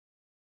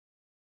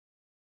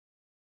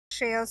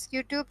Shares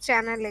YouTube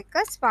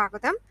ചാനലിലേക്ക്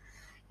സ്വാഗതം.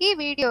 ഈ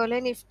വീഡിയോയിൽ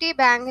Nifty,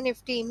 bank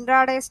Nifty,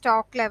 intraday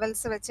stock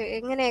levels വെച്ച്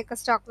എങ്ങനെയൊക്കെ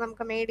സ്റ്റോക്ക്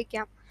നമുക്ക്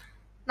മേടിക്കാം,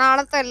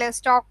 നാളത്തെ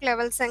സ്റ്റോക്ക്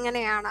ലെവൽസ്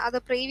എങ്ങനെയാണ്, അത്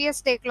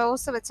പ്രീവിയസ് ഡേ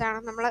ക്ലോസ് വെച്ചാണ്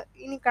നമ്മൾ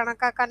ഇനി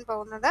കണക്കാക്കാൻ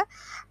പോകുന്നത്.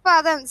 അപ്പോൾ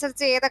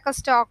അതനുസരിച്ച് ഏതൊക്കെ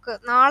സ്റ്റോക്ക്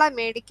നാളെ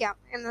മേടിക്കാം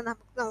എന്ന്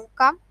നമുക്ക്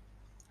നോക്കാം.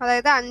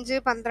 അതായത്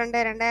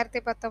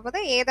 5/12/2019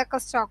 ഏതൊക്കെ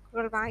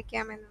സ്റ്റോക്കുകൾ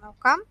വാങ്ങിക്കാമെന്ന്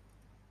നോക്കാം.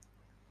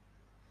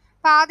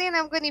 അപ്പോൾ ആദ്യം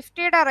നമുക്ക്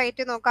നിഫ്റ്റിയുടെ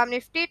റേറ്റ് നോക്കാം.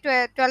 നിഫ്റ്റി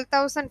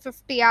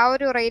 12,050 ആ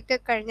ഒരു റേറ്റ്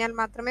കഴിഞ്ഞാൽ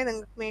മാത്രമേ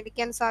നിങ്ങൾക്ക്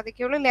മേടിക്കാൻ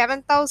സാധിക്കുകയുള്ളൂ.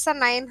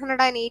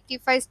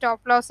 11,985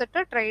 സ്റ്റോപ്പ് ലോസ്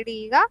ഇട്ട് ട്രേഡ്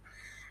ചെയ്യുക.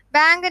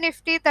 ബാങ്ക്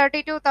നിഫ്റ്റി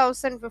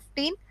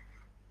 32,015,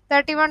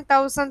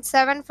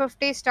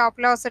 31,750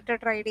 സ്റ്റോപ്പ് ലോസ് ഇട്ട്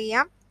ട്രേഡ്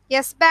ചെയ്യാം.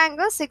 യെസ്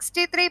ബാങ്ക്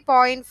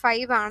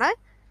 63.5 ആണ്,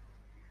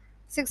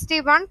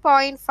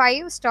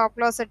 61.5 സ്റ്റോപ്പ്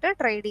ലോസ് ഇട്ട്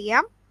ട്രേഡ്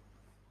ചെയ്യാം.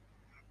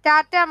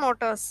 ടാറ്റ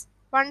മോട്ടോഴ്സ്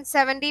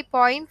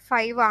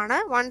 170.5 ആണ്,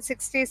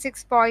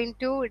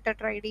 166.2 ഇട്ട്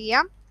ട്രേഡ്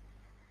ചെയ്യാം.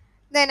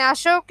 ദെൻ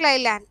അശോക്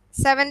ലൈലാൻഡ്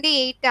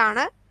 78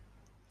 ആണ്,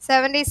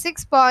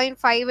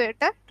 76.5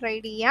 ഇട്ട്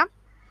ട്രേഡ് ചെയ്യാം.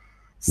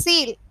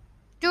 സീൽ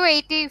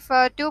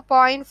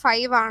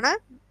 282.5 ആണ്,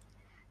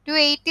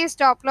 280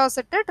 സ്റ്റോപ്പ് ലോസ്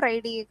ഇട്ട്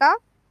ട്രേഡ് ചെയ്യുക.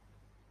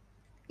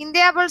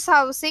 ഇന്ത്യ ബുൾസ്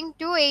ഹൗസിംഗ്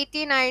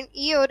 289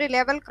 ഈ ഒരു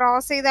ലെവൽ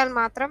ക്രോസ് ചെയ്താൽ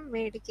മാത്രം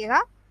മേടിക്കുക.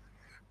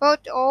 അപ്പോൾ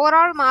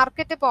ഓവറോൾ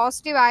മാർക്കറ്റ്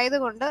പോസിറ്റീവ്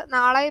ആയതുകൊണ്ട്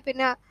നാളെ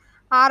പിന്നെ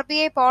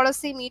RBI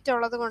പോളിസി മീറ്റ്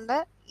ഉള്ളത് കൊണ്ട്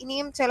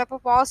ഇനിയും ചിലപ്പോൾ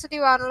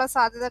പോസിറ്റീവ് ആകാനുള്ള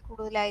സാധ്യത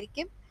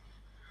കൂടുതലായിരിക്കും.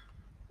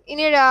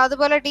 ഇനി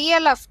അതുപോലെ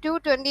DLF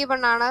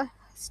 221 ആണ്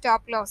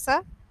സ്റ്റോപ്പ് ലോസ്.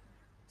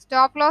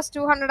 സ്റ്റോപ്പ് ലോസ്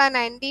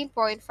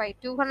 219.5,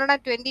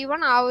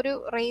 221 ആ ഒരു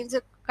റേഞ്ച്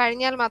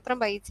കഴിഞ്ഞാൽ മാത്രം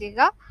ബൈ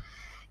ചെയ്യുക.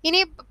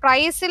 ഇനി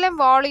പ്രൈസിലും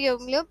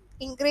വോളിയൂമിലും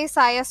ഇൻക്രീസ്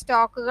ആയ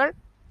സ്റ്റോക്കുകൾ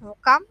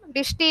നോക്കാം.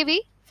 ഡിഷ് TV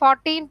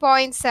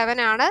 14.7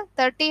 ആണ്,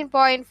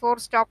 13.4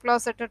 സ്റ്റോപ്പ്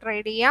ലോസ് ഇട്ട്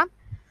ട്രേഡ് ചെയ്യാം.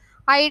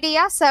 ഐഡിയ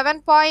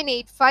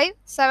 7.85,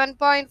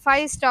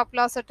 7.5 സ്റ്റോപ്പ്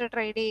ലോസ് ഇട്ട്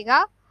ട്രേഡ് ചെയ്യുക.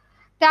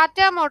 Tata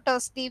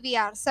Motors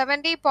DVR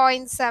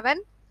 70.7,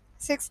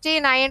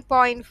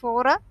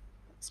 69.4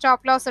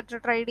 stop loss ഇട്ട്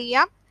ട്രേഡ്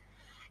ചെയ്യാം.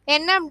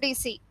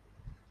 NMDC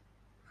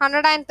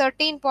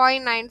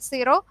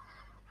 113.90,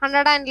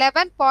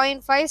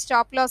 111.5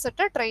 സ്റ്റോപ്പ് ലോസ്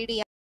ഇട്ട് ട്രേഡ്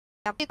ചെയ്യാം.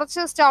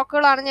 കുറച്ച്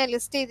സ്റ്റോക്കുകളാണ് ഞാൻ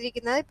ലിസ്റ്റ്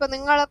ചെയ്തിരിക്കുന്നത്. ഇപ്പോൾ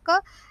നിങ്ങൾക്ക്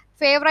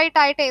ഫേവറേറ്റ്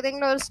ആയിട്ട്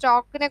ഏതെങ്കിലും ഒരു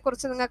സ്റ്റോക്കിനെ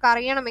കുറിച്ച് നിങ്ങൾക്ക്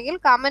അറിയണമെങ്കിൽ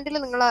കമൻറ്റിൽ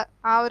നിങ്ങൾ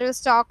ആ ഒരു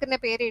സ്റ്റോക്കിൻ്റെ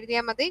പേര്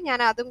എഴുതിയാൽ മതി, ഞാൻ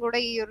അതും കൂടെ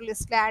ഈ ഒരു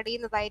ലിസ്റ്റിൽ ആഡ്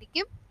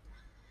ചെയ്യുന്നതായിരിക്കും.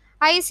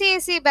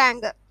 ICICI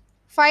ബാങ്ക്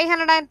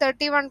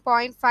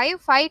 531.5,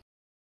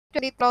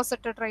 520 ക്ലോസ്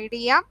ഇട്ട് ട്രേഡ്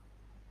ചെയ്യാം.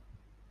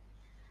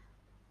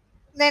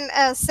 Then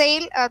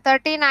sale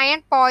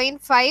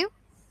 39.5,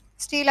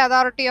 steel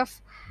authority of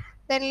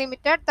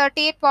limited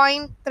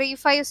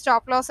 38.35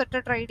 stop loss ഇട്ട്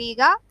ട്രേഡ്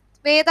ചെയ്യുക.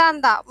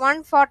 വേദാന്ത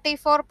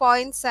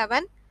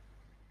 144.7,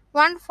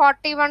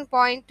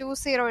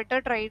 141.20 ഇട്ട്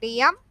ട്രേഡ്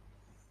ചെയ്യാം.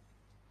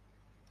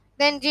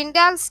 ദെൻ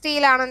ജിൻഡാൽ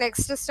സ്റ്റീൽ ആണ്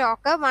നെക്സ്റ്റ്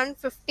സ്റ്റോക്ക്,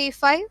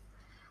 155,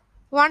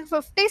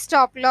 150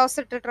 സ്റ്റോപ്പ് ലോസ്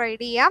ഇട്ട്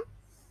ട്രേഡ് ചെയ്യാം.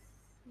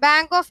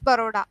 ബാങ്ക് ഓഫ്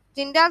ബറോഡ,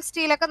 ജിൻഡാൽ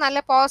സ്റ്റീലൊക്കെ നല്ല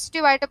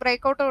പോസിറ്റീവായിട്ട്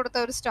ബ്രേക്ക്ഔട്ട് കൊടുത്ത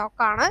ഒരു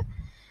സ്റ്റോക്കാണ്.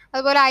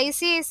 അതുപോലെ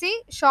ICICI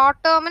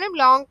ഷോർട്ട് ടേമിനും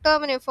ലോങ്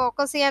ടേമിനും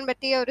ഫോക്കസ് ചെയ്യാൻ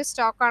പറ്റിയ ഒരു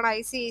സ്റ്റോക്കാണ്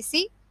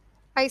ICICI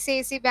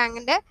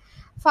ബാങ്കിൻ്റെ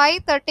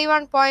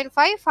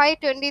 531.5,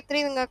 523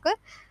 നിങ്ങൾക്ക്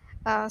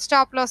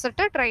സ്റ്റോപ്പ് ലോസ്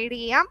ഇട്ട് ട്രേഡ്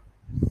ചെയ്യാം.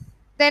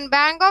 ദെൻ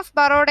ബാങ്ക് ഓഫ്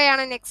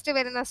ബറോഡയാണ് നെക്സ്റ്റ്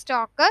വരുന്ന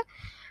സ്റ്റോക്ക്,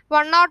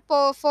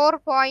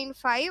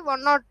 104.5,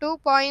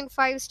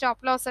 102.5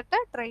 സ്റ്റോപ്പ് ലോസ് ഇട്ട്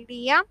ട്രേഡ്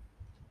ചെയ്യാം.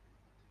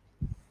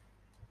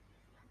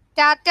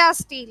 ടാറ്റ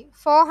സ്റ്റീൽ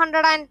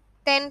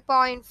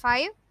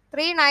 410.5,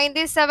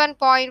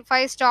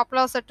 397.5 സ്റ്റോപ്പ്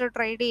ലോസ് ഇട്ട്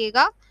ട്രേഡ് ചെയ്യുക.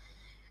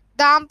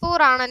 ദാംപൂർ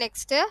ആണ്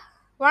നെക്സ്റ്റ്,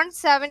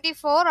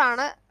 174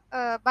 ആണ്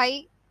ബൈ,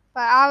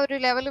 ആ ഒരു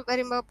ലെവൽ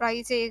വരുമ്പോൾ ബൈ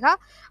ചെയ്യുക.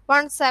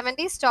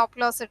 170 സ്റ്റോപ്പ്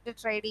ലോസ് ഇട്ട്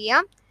ട്രേഡ്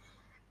ചെയ്യാം.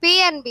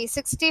 PNB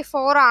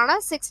 64 ആണ്,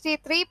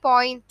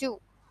 63.2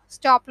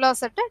 സ്റ്റോപ്പ്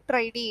ലോസ് ഇട്ട്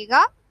ട്രേഡ് ചെയ്യുക.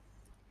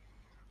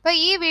 അപ്പോൾ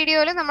ഈ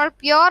വീഡിയോയിൽ നമ്മൾ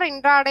പ്യുവർ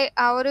ഇൻട്രാഡേ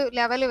ആ ഒരു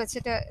ലെവൽ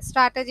വെച്ചിട്ട്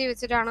സ്ട്രാറ്റജി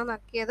വെച്ചിട്ടാണ്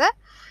നോക്കിയത്.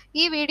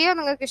 ഈ വീഡിയോ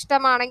നിങ്ങൾക്ക്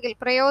ഇഷ്ടമാണെങ്കിൽ,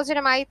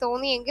 പ്രയോജനമായി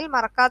തോന്നിയെങ്കിൽ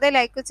മറക്കാതെ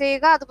ലൈക്ക്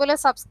ചെയ്യുക. അതുപോലെ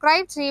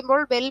സബ്സ്ക്രൈബ് ചെയ്യുമ്പോൾ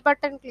ബെൽ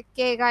ബട്ടൺ ക്ലിക്ക്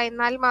ചെയ്യുക,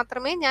 എന്നാൽ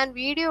മാത്രമേ ഞാൻ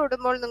വീഡിയോ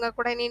ഇടുമ്പോൾ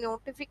നിങ്ങൾക്കൂടെ ഇനി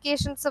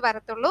നോട്ടിഫിക്കേഷൻസ്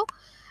വരത്തുള്ളൂ.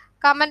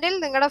 കമൻറ്റിൽ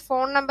നിങ്ങളുടെ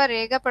ഫോൺ നമ്പർ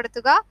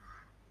രേഖപ്പെടുത്തുക.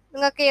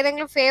 നിങ്ങൾക്ക്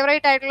ഏതെങ്കിലും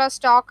ഫേവറേറ്റ് ആയിട്ടുള്ള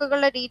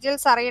സ്റ്റോക്കുകളുടെ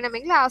ഡീറ്റെയിൽസ്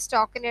അറിയണമെങ്കിൽ ആ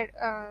സ്റ്റോക്കിൻ്റെ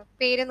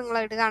പേര് നിങ്ങൾ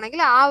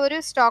ഇടുകയാണെങ്കിൽ ആ ഒരു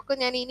സ്റ്റോക്ക്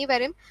ഞാൻ ഇനി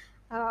വരും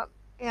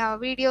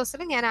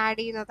വീഡിയോസിൽ ഞാൻ ആഡ്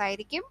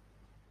ചെയ്യുന്നതായിരിക്കും.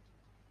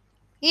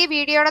 ഈ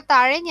വീഡിയോയുടെ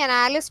താഴെ ഞാൻ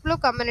ആലിസ് ബ്ലൂ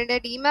കമ്പനിയുടെ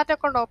ഡിമാറ്റ്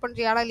അക്കൗണ്ട് ഓപ്പൺ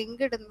ചെയ്യാനുള്ള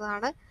ലിങ്ക്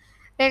ഇടുന്നതാണ്.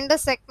 2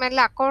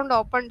 സെഗ്മെന്റിൽ അക്കൗണ്ട്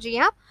ഓപ്പൺ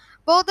ചെയ്യാം.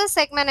 Both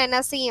segment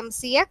NSE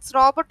MCX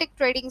robotic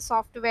trading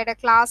സോഫ്റ്റ്വെയറുടെ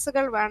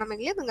ക്ലാസ്സുകൾ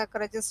വേണമെങ്കിൽ നിങ്ങൾക്ക്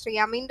രജിസ്റ്റർ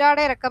ചെയ്യാം.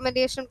 ഇൻട്രാഡേ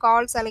റെക്കമെൻഡേഷൻ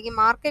കോൾസ് അല്ലെങ്കിൽ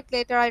മാർക്കറ്റ്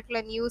റിലേറ്റഡ്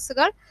ആയിട്ടുള്ള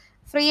ന്യൂസുകൾ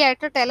ഫ്രീ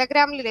ആയിട്ട്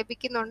ടെലഗ്രാമിൽ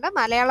ലഭിക്കുന്നുണ്ട്.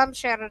 മലയാളം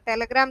ഷെയർ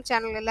ടെലഗ്രാം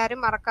ചാനൽ എല്ലാവരും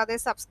മറക്കാതെ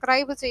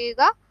സബ്സ്ക്രൈബ്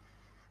ചെയ്യുക.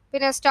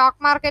 പിന്നെ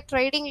സ്റ്റോക്ക് മാർക്കറ്റ്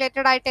ട്രേഡിംഗ്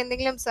റിലേറ്റഡ് ആയിട്ട്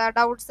എന്തെങ്കിലും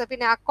ഡൗട്ട്സ്,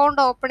 പിന്നെ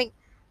അക്കൗണ്ട് ഓപ്പണിംഗ്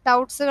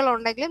ഡൗട്ട്സുകൾ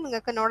ഉണ്ടെങ്കിൽ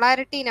നിങ്ങൾക്ക്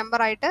നൊളാരിറ്റി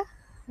നമ്പറായിട്ട്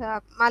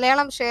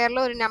മലയാളം ഷെയറിൽ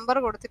ഒരു നമ്പർ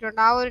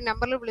കൊടുത്തിട്ടുണ്ട്, ആ ഒരു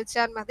നമ്പറിൽ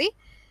വിളിച്ചാൽ മതി.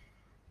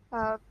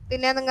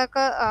 പിന്നെ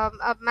നിങ്ങൾക്ക്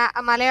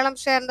മലയാളം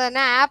ഷെയറിൻ്റെ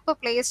തന്നെ ആപ്പ്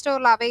പ്ലേ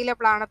സ്റ്റോറിൽ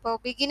അവൈലബിൾ ആണ്. ഇപ്പോൾ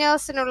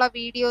ബിഗിനേഴ്സിനുള്ള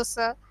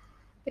വീഡിയോസ്,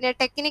 പിന്നെ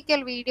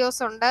ടെക്നിക്കൽ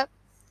വീഡിയോസ് ഉണ്ട്,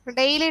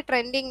 ഡെയിലി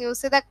ട്രെൻഡിങ്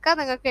ന്യൂസ്, ഇതൊക്കെ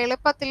നിങ്ങൾക്ക്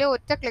എളുപ്പത്തിൽ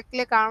ഒറ്റ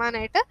ക്ലിക്കിൽ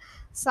കാണാനായിട്ട്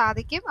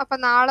സാധിക്കും. അപ്പം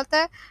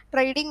നാളത്തെ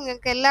ട്രേഡിംഗ്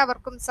നിങ്ങൾക്ക്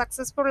എല്ലാവർക്കും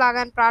സക്സസ്ഫുൾ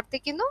ആകാൻ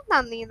പ്രാർത്ഥിക്കുന്നു.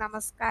 നന്ദി,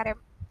 നമസ്കാരം.